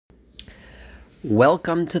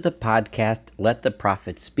Welcome to the podcast, Let the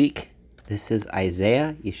Prophet Speak. This is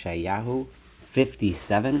Isaiah Yeshayahu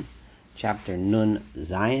 57, chapter Nun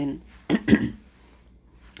Zayin. And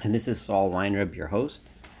this is Saul Weinreb, your host.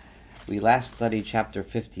 We last studied chapter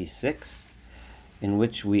 56, in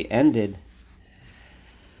which we ended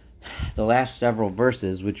the last several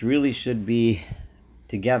verses, which really should be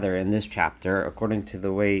together in this chapter, according to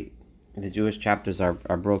the way the Jewish chapters are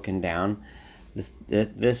broken down.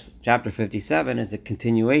 This chapter 57 is a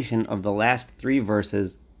continuation of the last three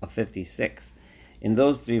verses of 56. In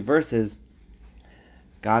those three verses,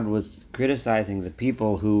 God was criticizing the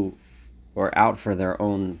people who were out for their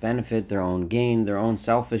own benefit, their own gain, their own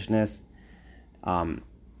selfishness, and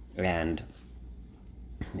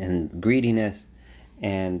greediness,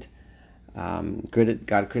 and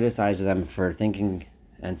God criticized them for thinking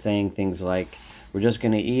and saying things like, we're just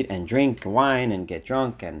going to eat and drink wine and get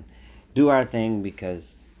drunk and do our thing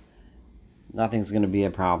because nothing's going to be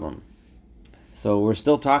a problem. So we're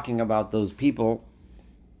still talking about those people,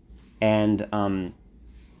 and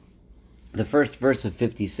the first verse of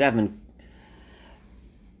 57,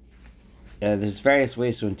 there's various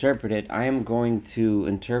ways to interpret it. I am going to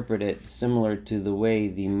interpret it similar to the way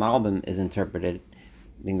the Malbim is interpreted.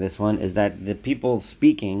 I think this one is that the people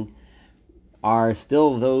speaking are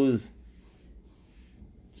still those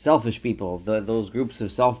selfish people, those groups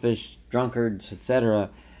of selfish drunkards, etc.,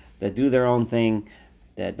 that do their own thing,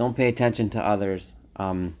 that don't pay attention to others,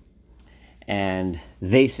 and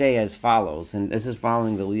they say as follows, and this is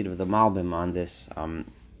following the lead of the Malbim on this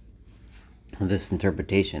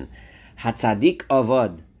interpretation. Hatzadik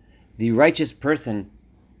avad, the righteous person,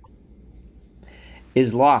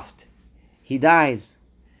 is lost. He dies.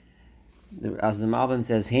 As the Malbim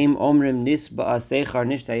says, Heim omrim nisba sechar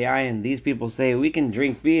nishtayayin. These people say, we can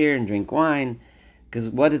drink beer and drink wine, because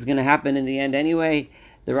what is going to happen in the end anyway?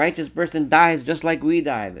 The righteous person dies just like we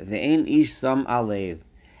die. Ve'ein ish sam alev.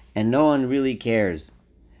 And no one really cares.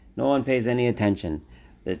 No one pays any attention.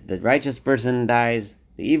 The righteous person dies,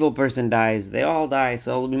 the evil person dies, they all die,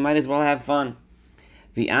 so we might as well have fun.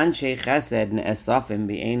 V'anshe chesed ne'esafim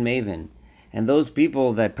be'ein maven. And those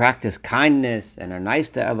people that practice kindness and are nice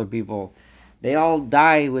to other people, they all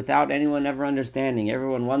die without anyone ever understanding.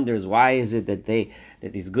 Everyone wonders, why is it that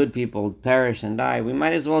these good people perish and die? We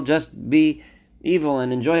might as well just be evil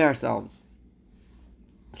and enjoy ourselves.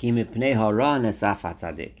 And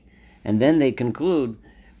then they conclude,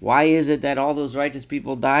 why is it that all those righteous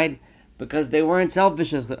people died? Because they weren't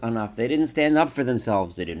selfish enough. They didn't stand up for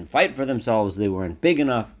themselves. They didn't fight for themselves. They weren't big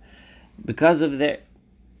enough. Because of their...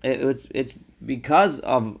 It's because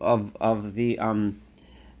of the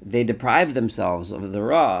they deprived themselves of the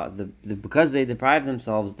raw. Because they deprived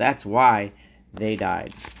themselves, that's why they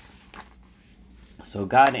died. So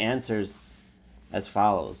God answers as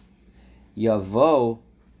follows: Yavo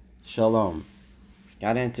shalom.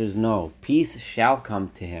 God answers, no, peace shall come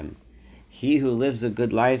to him. He who lives a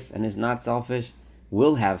good life and is not selfish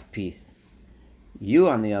will have peace. You,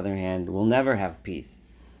 on the other hand, will never have peace,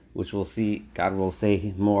 which we'll see, God will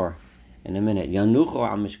say more in a minute. Yanucho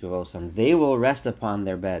al mishkavosam. They will rest upon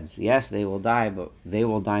their beds. Yes, they will die, but they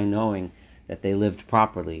will die knowing that they lived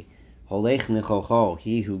properly. Holech nechocho,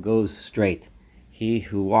 he who goes straight, he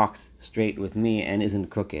who walks straight with me and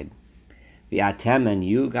isn't crooked. V'atem, and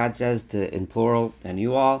you, God says in plural, and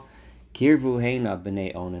you all, kirvu heina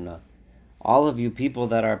b'nei onina. All of you people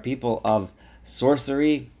that are people of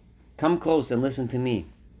sorcery, come close and listen to me.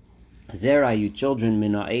 Zera, you children,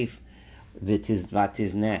 mina'ef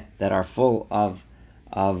v'tizneh, that are full of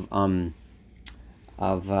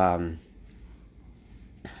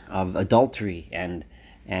adultery and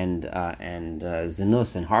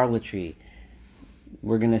zinus and harlotry.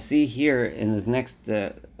 We're going to see here in this next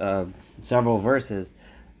several verses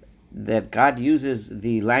that God uses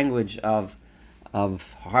the language of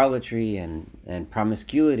harlotry and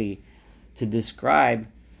promiscuity to describe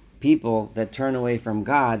people that turn away from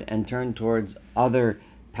God and turn towards other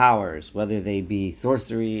powers, whether they be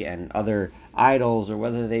sorcery and other idols, or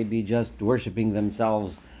whether they be just worshiping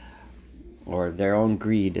themselves or their own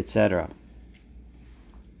greed, etc.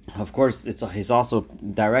 Of course, he's also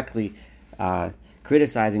directly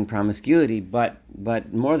criticizing promiscuity, but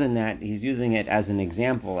more than that, he's using it as an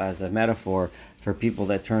example, as a metaphor for people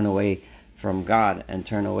that turn away from God and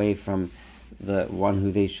turn away from the one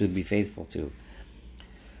who they should be faithful to.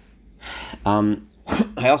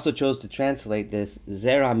 I also chose to translate this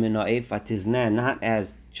Zera mina'ef v'tizneh not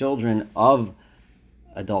as children of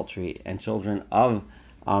adultery and children of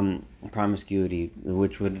promiscuity,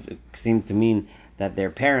 which would seem to mean that their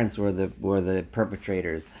parents were the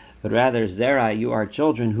perpetrators, but rather Zera, you are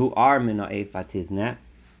children who are mina'ef v'tizneh,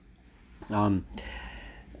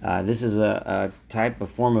 This is a type of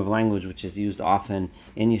form of language which is used often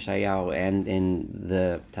in Yeshayahu and in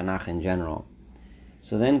the Tanakh in general.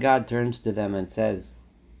 So then God turns to them and says,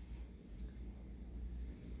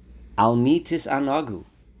 Al mitis anagu.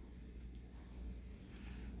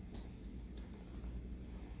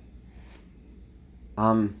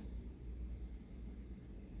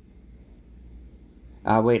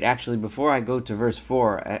 Wait, actually, before I go to verse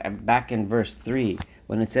 4, back in verse 3,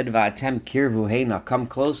 when it said, Va'atem kirvu heina, come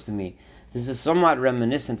close to me, this is somewhat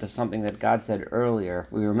reminiscent of something that God said earlier.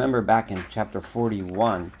 If we remember back in chapter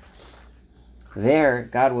 41, there,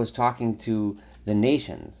 God was talking to the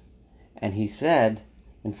nations, and he said,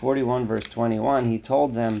 in 41 verse 21, he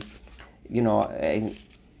told them, Kirvu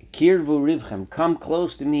rivchem, come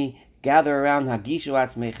close to me, gather around, hagishu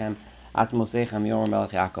atzmechem, atzmosechem, Yomer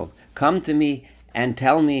Melech Yaakov. Come to me and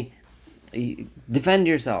tell me, defend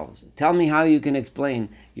yourselves. Tell me how you can explain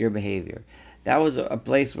your behavior. That was a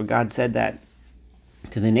place where God said that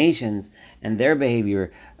to the nations and their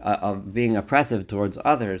behavior of being oppressive towards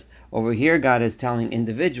others. Over here, God is telling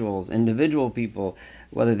individual people,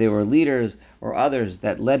 whether they were leaders or others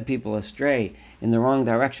that led people astray in the wrong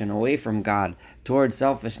direction, away from God, towards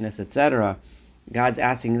selfishness, etc. God's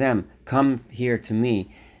asking them, come here to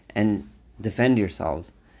me and defend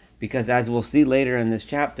yourselves. Because as we'll see later in this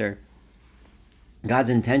chapter, God's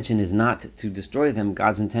intention is not to destroy them.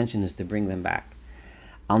 God's intention is to bring them back.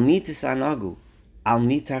 Al mitis anagu.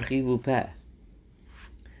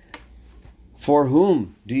 For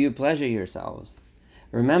whom do you pleasure yourselves?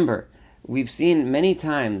 Remember, we've seen many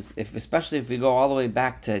times, especially if we go all the way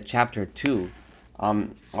back to chapter 2, all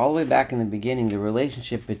the way back in the beginning, the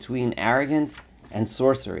relationship between arrogance and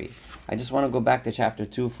sorcery. I just want to go back to chapter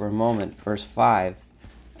 2 for a moment, verse 5,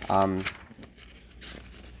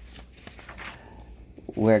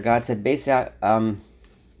 where God said,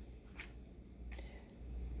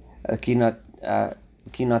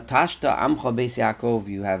 Kinatashta amcha beis Yaakov,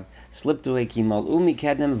 you have slipped away, kimal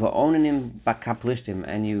umikedem va'onanim bakaplishtim,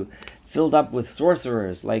 and you filled up with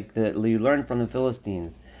sorcerers, like you learned from the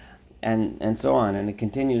Philistines, and so on. And it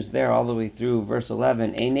continues there all the way through verse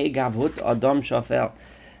 11, Einei gavhut adam shafel,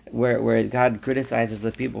 where God criticizes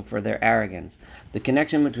the people for their arrogance. The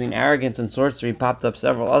connection between arrogance and sorcery popped up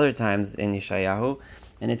several other times in Yeshayahu,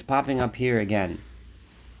 and it's popping up here again.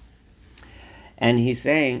 And he's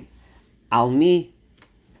saying, Almi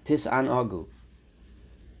tis'an agu.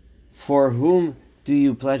 For whom do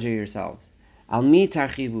you pleasure yourselves? Almi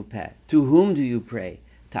tarchivu peh. To whom do you pray?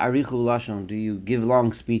 Ta'arichu lashon. Do you give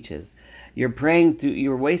long speeches?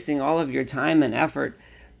 You're wasting all of your time and effort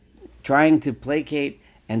trying to placate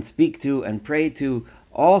and speak to and pray to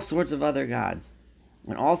all sorts of other gods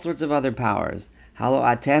and all sorts of other powers. Halo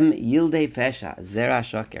atem yildei fesha zera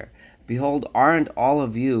shaker. Behold, aren't all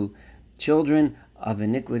of you children of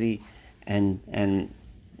iniquity and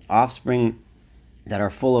offspring that are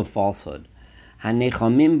full of falsehood?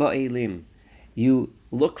 Hanechamim ba'elim. You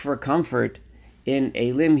look for comfort in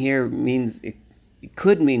elim. Here means it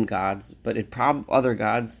could mean gods, but other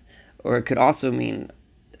gods, or it could also mean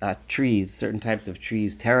trees, certain types of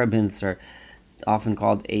trees. Terebinths are often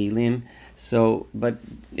called elim. So, but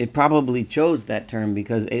it probably chose that term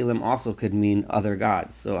because elim also could mean other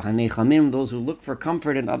gods. So hanechamim, those who look for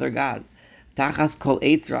comfort in other gods. Tachas kol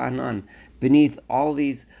eitzra anan, beneath all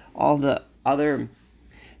the other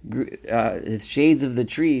shades of the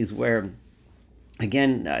trees, where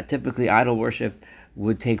again typically idol worship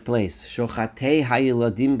would take place. Shochatei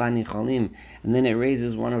hayiladim banichalim, and then it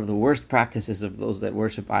raises one of the worst practices of those that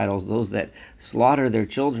worship idols, those that slaughter their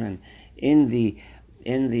children in the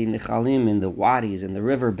nichalim, in the wadis, in the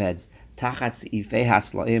riverbeds, tachatz ifei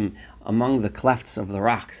haslaim, among the clefts of the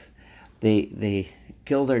rocks. They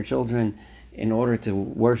kill their children in order to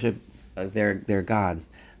worship their gods.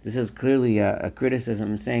 This is clearly a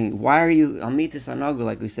criticism, saying, why are you amitis anagu,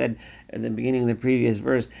 like we said at the beginning of the previous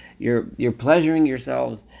verse, you're pleasuring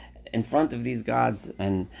yourselves in front of these gods,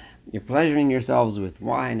 and you're pleasuring yourselves with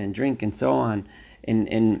wine and drink and so on,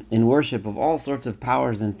 in worship of all sorts of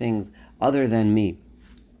powers and things other than me.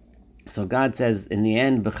 So God says in the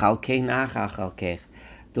end, b'chalkei nacha chalkech,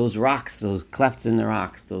 those rocks, those clefts in the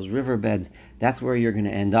rocks, those riverbeds, that's where you're going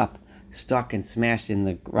to end up, stuck and smashed in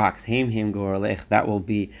the rocks. Heim gorelech, that will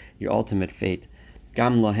be your ultimate fate.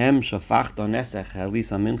 Gam lohem shafachto nesech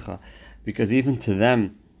halisa mincha, because even to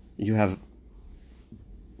them you have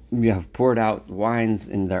poured out wines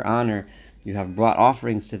in their honor. You have brought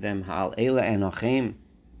offerings to them. Ha'al eila enochem.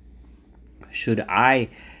 Should I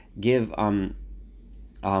give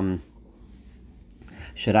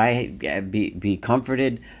should I be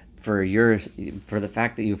comforted for the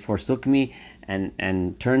fact that you forsook me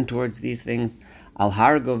and turned towards these things. Al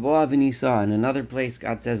Har Gavoa v'Nisa. In another place,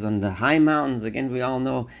 God says, on the high mountains. Again, we all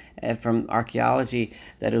know from archaeology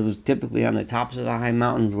that it was typically on the tops of the high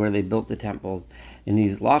mountains where they built the temples. In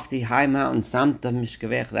these lofty high mountains, Samta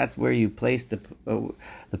Mishkavech, that's where you place the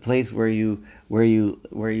place where you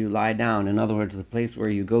lie down. In other words, the place where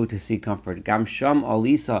you go to seek comfort. Gam Sham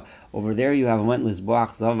Alisa, over there you have went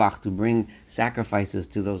Lizboach Zavach, to bring sacrifices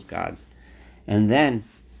to those gods. And then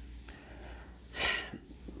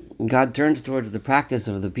God turns towards the practice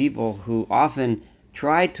of the people who often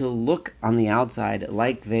try to look on the outside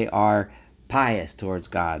like they are pious towards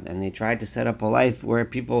God, and they try to set up a life where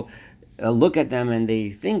people look at them and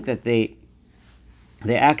they think that they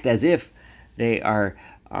act as if they are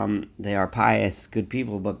pious, good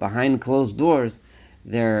people, but behind closed doors,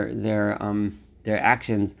 their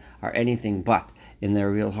actions are anything but in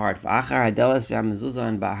their real heart.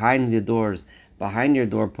 And behind the doors, behind your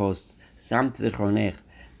doorposts, samt zichronech,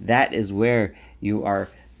 that is where you are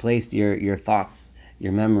placed your thoughts,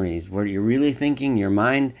 your memories. Where you're really thinking, your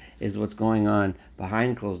mind is what's going on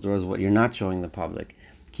behind closed doors, what you're not showing the public.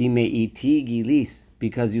 Ki me'iti gilis,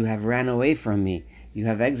 because you have ran away from me. You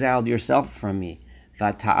have exiled yourself from me.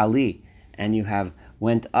 Vata'ali, and you have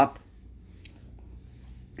went up.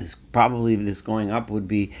 This going up would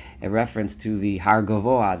be a reference to the Har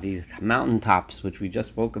Gavoa, the mountaintops, which we just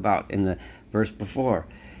spoke about in the verse before.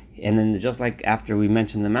 And then just like after we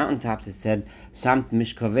mentioned the mountaintops, it said Samt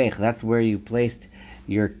Mishkavech. That's where you placed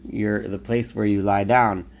the place where you lie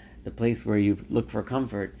down, the place where you look for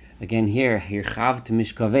comfort. Again here, Hirchav to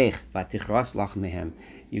Mishkavech Vatichras lach mehem.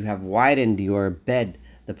 You have widened your bed,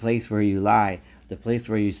 the place where you lie, the place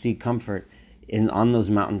where you seek comfort on those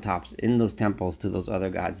mountaintops, in those temples to those other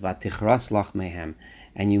gods. Vatichras lach mehem,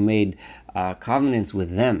 and you made covenants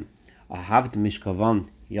with them. Ahavt Mishkavam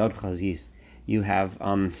Yod Chazis. You have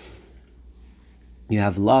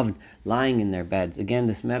loved lying in their beds. Again,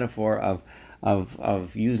 this metaphor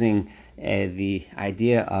of using the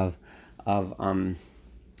idea of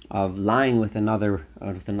lying with another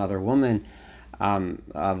woman,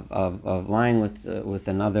 of lying with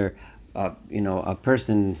another a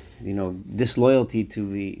person, disloyalty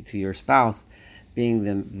to your spouse,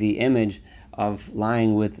 being the image of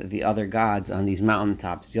lying with the other gods on these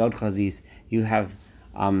mountaintops. Yod Chazis, you have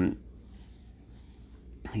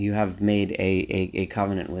made a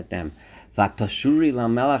covenant with them. Vatashuri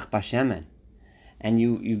lamelach bashemen, and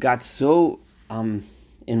you got so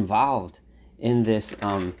involved in the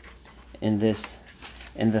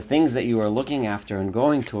things that you are looking after and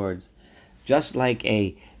going towards, just like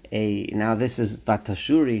now this is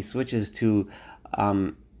Vatashuri switches to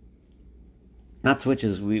not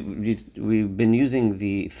switches. We've been using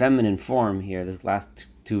the feminine form here. This last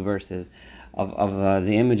two verses of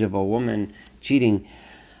the image of a woman cheating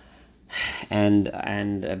and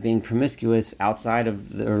being promiscuous outside of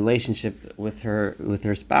the relationship with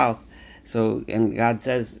her spouse. So, and God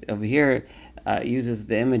says over here, uses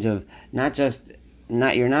the image of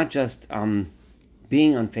you're not just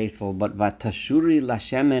being unfaithful, but vatashuri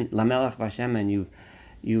lashemen lamelach vashemen.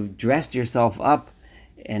 You've dressed yourself up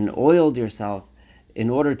and oiled yourself in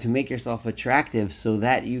order to make yourself attractive, so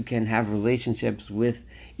that you can have relationships with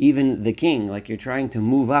even the king. Like you're trying to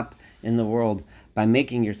move up in the world by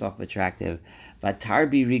making yourself attractive.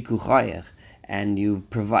 Vatarbi rikuchayach, and you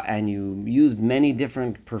used many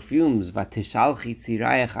different perfumes. Vatishalchi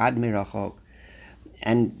tzirayach ad mirachok,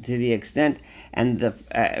 and to the extent, and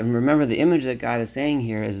remember the image that God is saying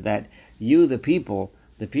here is that you, the people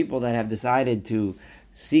that have decided to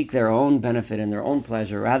seek their own benefit and their own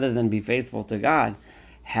pleasure rather than be faithful to God,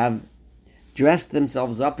 have dressed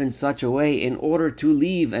themselves up in such a way in order to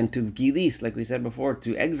leave and to gilis, like we said before,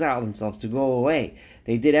 to exile themselves, to go away.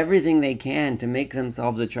 They did everything they can to make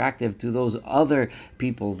themselves attractive to those other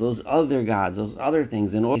peoples, those other gods, those other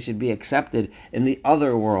things, in order they should be accepted in the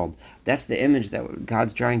other world. That's the image that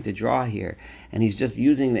God's trying to draw here. And he's just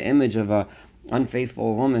using the image of a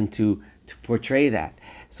unfaithful woman to portray that.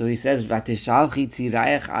 So he says, "Vatishalchi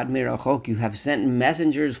tzirayach ad mirachok." You have sent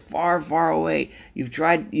messengers far, far away.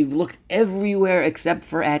 You've looked everywhere except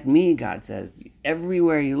for at me. God says,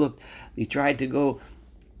 everywhere you looked, you tried to go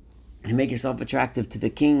and make yourself attractive to the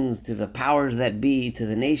kings, to the powers that be, to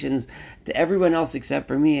the nations, to everyone else except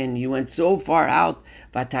for me. And you went so far out,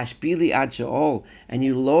 vatashpili ad sheol, and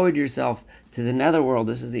you lowered yourself to the netherworld.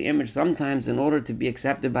 This is the image. Sometimes, in order to be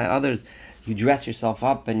accepted by others, you dress yourself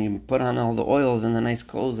up and you put on all the oils and the nice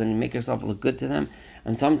clothes and you make yourself look good to them.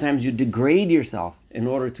 And sometimes you degrade yourself in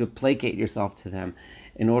order to placate yourself to them,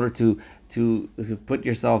 in order to put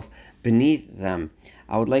yourself beneath them.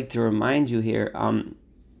 I would like to remind you here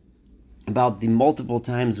about the multiple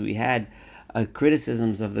times we had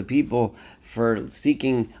criticisms of the people for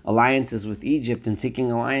seeking alliances with Egypt and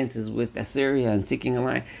seeking alliances with Assyria and seeking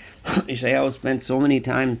alliance. Yeshayahu spent so many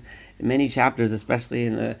times, many chapters, especially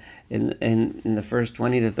in the first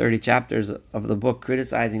 20 to 30 chapters of the book,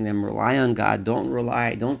 criticizing them. Rely on God.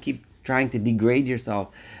 Don't keep trying to degrade yourself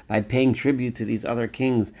by paying tribute to these other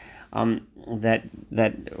kings that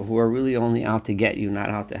who are really only out to get you, not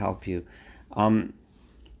out to help you.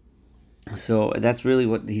 So that's really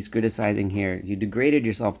what he's criticizing here. You degraded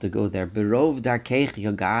yourself to go there. Berov darkeich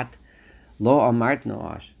yogat lo amart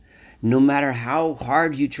noash. No matter how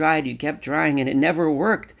hard you tried, you kept trying and it never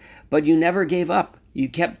worked. But you never gave up. You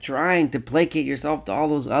kept trying to placate yourself to all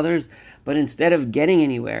those others, but instead of getting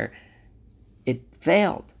anywhere, it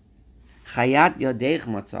failed. Chayat yadeich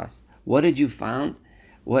matzas. What did you find?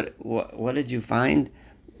 What did you find?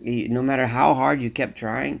 No matter how hard you kept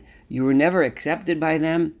trying, you were never accepted by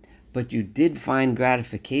them, but you did find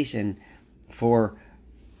gratification for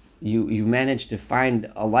you managed to find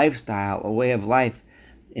a lifestyle, a way of life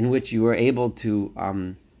in which you were able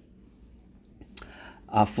to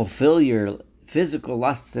fulfill your physical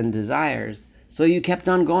lusts and desires. So you kept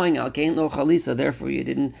on going. Al kain lo chalisa. Therefore, you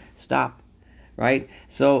didn't stop. Right?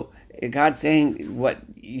 So God's saying, what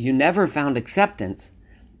you never found acceptance,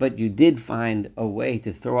 but you did find a way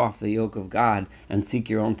to throw off the yoke of God and seek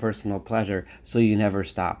your own personal pleasure. So you never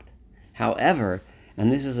stopped. However,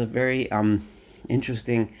 and this is a very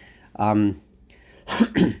interesting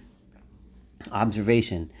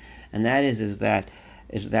observation, and that is that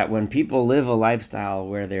when people live a lifestyle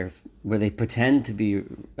where they pretend to be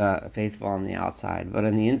faithful on the outside, but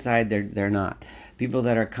on the inside they're not. People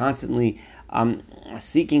that are constantly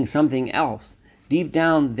seeking something else, deep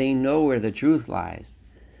down they know where the truth lies,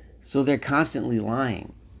 so they're constantly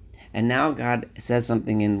lying. And now God says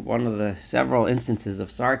something in one of the several instances of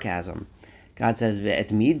sarcasm. God says,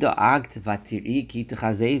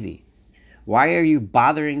 why are you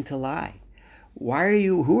bothering to lie? Who are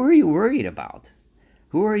you worried about?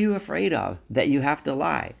 Who are you afraid of that you have to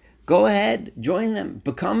lie? Go ahead, join them,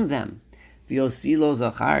 become them.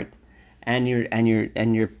 And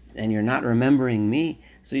you're not remembering me.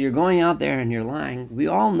 So you're going out there and you're lying. We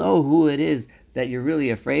all know who it is that you're really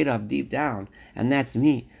afraid of deep down, and that's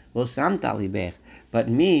me. But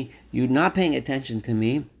me, you're not paying attention to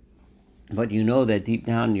me, but you know that deep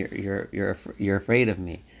down you're afraid of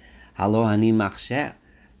me. Halo ani machsheh.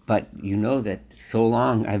 But you know that so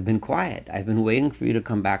long I've been quiet. I've been waiting for you to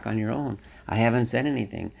come back on your own. I haven't said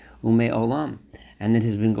anything. Ume olam. And it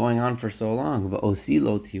has been going on for so long.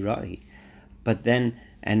 Osilo tirahi. But then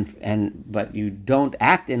but you don't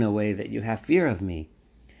act in a way that you have fear of me.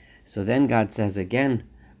 So then God says again,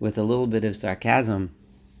 with a little bit of sarcasm,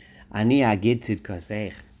 Ani agid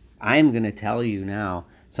tzidkosech. I'm going to tell you now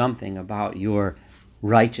something about your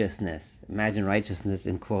righteousness. Imagine righteousness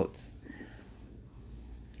in quotes.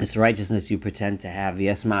 It's righteousness you pretend to have.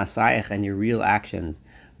 Yes ma'asayach, and your real actions.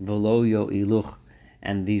 V'lo yo'iluch.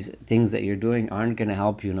 And these things that you're doing aren't going to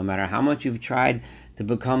help you, no matter how much you've tried to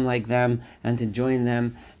become like them and to join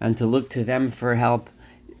them and to look to them for help.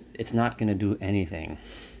 It's not going to do anything.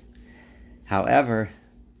 However,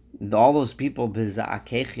 all those people, they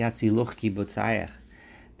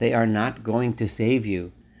are not going to save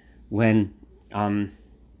you when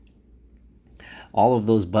all of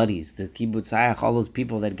those buddies, the kibbutzayach, all those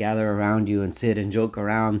people that gather around you and sit and joke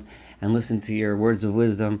around and listen to your words of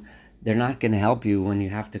wisdom, they're not going to help you when you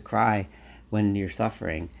have to cry when you're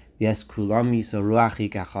suffering. Yes, kulam yisaruach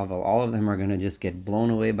ikachaval. All of them are going to just get blown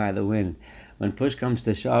away by the wind. When push comes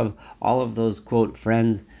to shove, all of those, quote,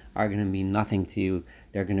 friends are going to mean nothing to you.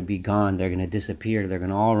 They're going to be gone. They're going to disappear. They're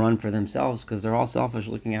going to all run for themselves because they're all selfish,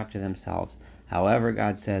 looking after themselves. However,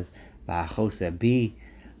 God says, V'achose bi,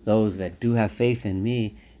 those that do have faith in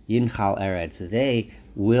me, yinchal eretz, they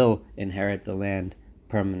will inherit the land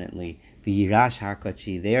permanently. V'yirash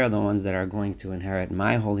harkachi, they are the ones that are going to inherit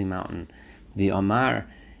my holy mountain. V'omar,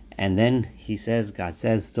 and then he says, God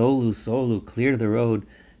says, Solu, clear the road.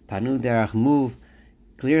 Panu derech, move,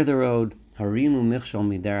 clear the road. Harimu michshol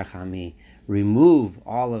miderech ami, remove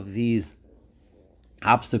all of these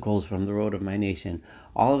obstacles from the road of my nation.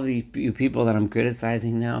 All of these people that I'm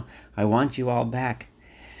criticizing now, I want you all back.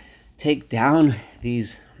 Take down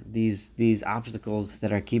these obstacles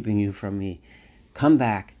that are keeping you from me. Come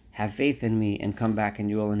back, have faith in me, and come back and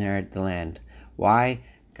you will inherit the land. Why?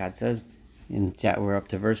 God says, we're up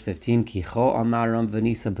to verse 15, Kicho amaram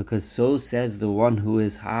v'nisa, because so says the one who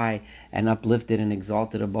is high and uplifted and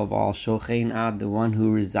exalted above all, Shochein ad, the one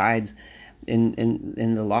who resides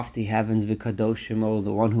in the lofty heavens, v'kadosh shemo,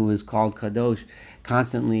 the one who is called kadosh.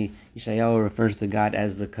 Constantly, Yeshayahu refers to God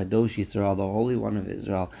as the kadosh Yisrael, the Holy One of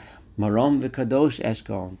Israel. Marom v'kadosh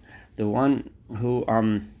eshkon, the one who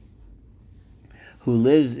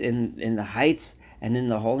lives in the heights and in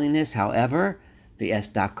the holiness. However,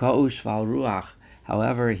 v'esdakau shval ruach,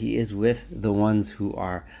 however, he is with the ones who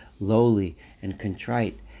are lowly and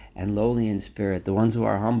contrite and lowly in spirit, the ones who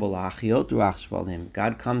are humble.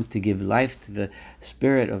 God comes to give life to the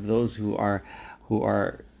spirit of those who are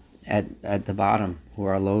at the bottom, who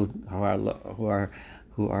are low,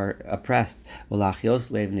 who are oppressed.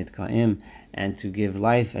 And to give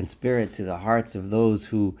life and spirit to the hearts of those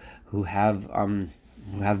who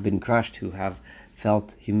have been crushed, who have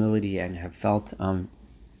felt humility and have felt a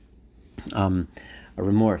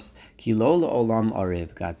remorse. Kilola olam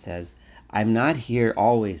ariv, God says, I'm not here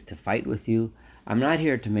always to fight with you. I'm not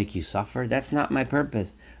here to make you suffer. That's not my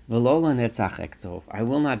purpose. Velola netzach ekzov, I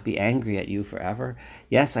will not be angry at you forever.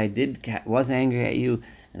 Yes, I was angry at you,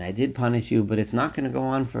 and I did punish you, but it's not going to go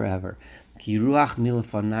on forever. Ki ruach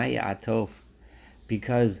milefanai atof,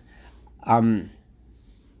 because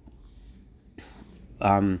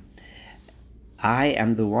I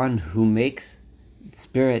am the one who makes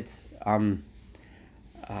spirits. I'm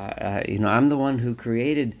the one who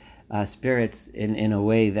created spirits in a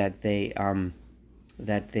way that they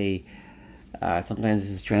sometimes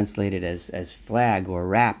is translated as flag or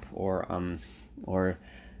wrap or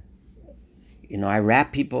I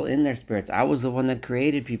wrap people in their spirits. I was the one that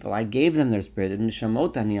created people. I gave them their spirit. I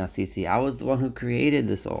was the one who created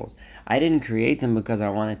the souls. I didn't create them because I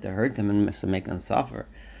wanted to hurt them and to make them suffer.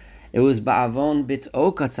 It was ba'avon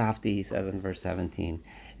bitz'o katzafti, he says in verse 17.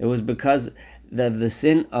 It was because the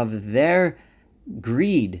sin of their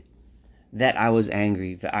greed that I was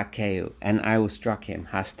angry, v'akeu, and I struck him,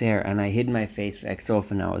 haster, and I hid my face,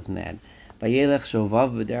 v'eksof, and I was mad. Vayelech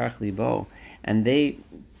shovav b'derech libo, and they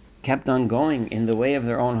kept on going in the way of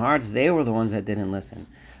their own hearts. They were the ones that didn't listen.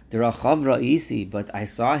 D'rachav ra'isi, but I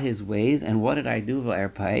saw his ways, and what did I do?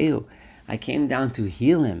 V'erpaeu, I came down to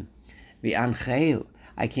heal him. V'ancheu,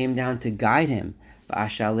 I came down to guide him.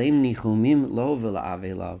 V'ashalem nichumim lo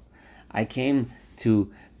v'la'avelav, I came to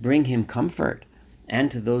bring him comfort, and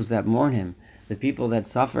to those that mourn him. The people that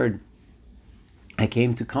suffered, I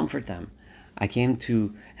came to comfort them. I came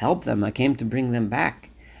to help them. I came to bring them back.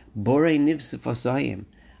 Borei nivsifosayim,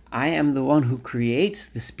 I am the one who creates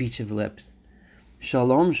the speech of lips.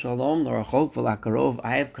 Shalom, shalom, l'rachok v'lakarov,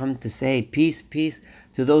 I have come to say peace, peace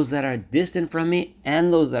to those that are distant from me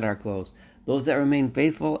and those that are close, those that remain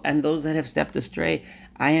faithful and those that have stepped astray.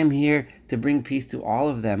 I am here to bring peace to all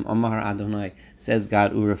of them. Omar Adonai, says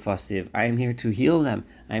God, Urefasiv. I am here to heal them.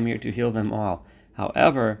 I am here to heal them all.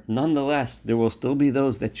 However, nonetheless, there will still be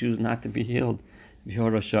those that choose not to be healed.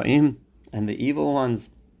 V'horoshaim, and the evil ones.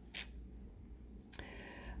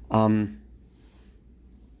 Kayom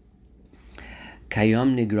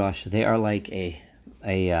nigrash, they are like a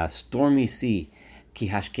stormy sea. Ki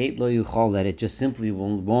hashket lo yuchol, that it just simply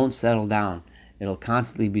won't settle down. It'll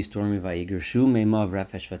constantly be stormy. Vayigershu meimav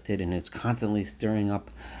refesh vatid, and it's constantly stirring up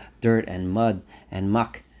dirt and mud and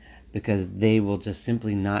muck, because they will just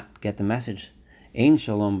simply not get the message. Ein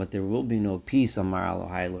shalom, but there will be no peace. Amar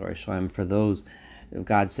Elohai l'Rashaim, for those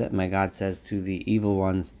my God says to the evil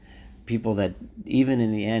ones, people that even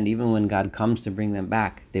in the end, even when God comes to bring them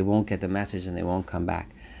back, they won't get the message and they won't come back.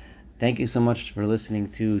 Thank you so much for listening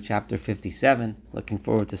to chapter 57. Looking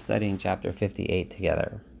forward to studying chapter 58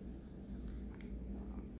 together.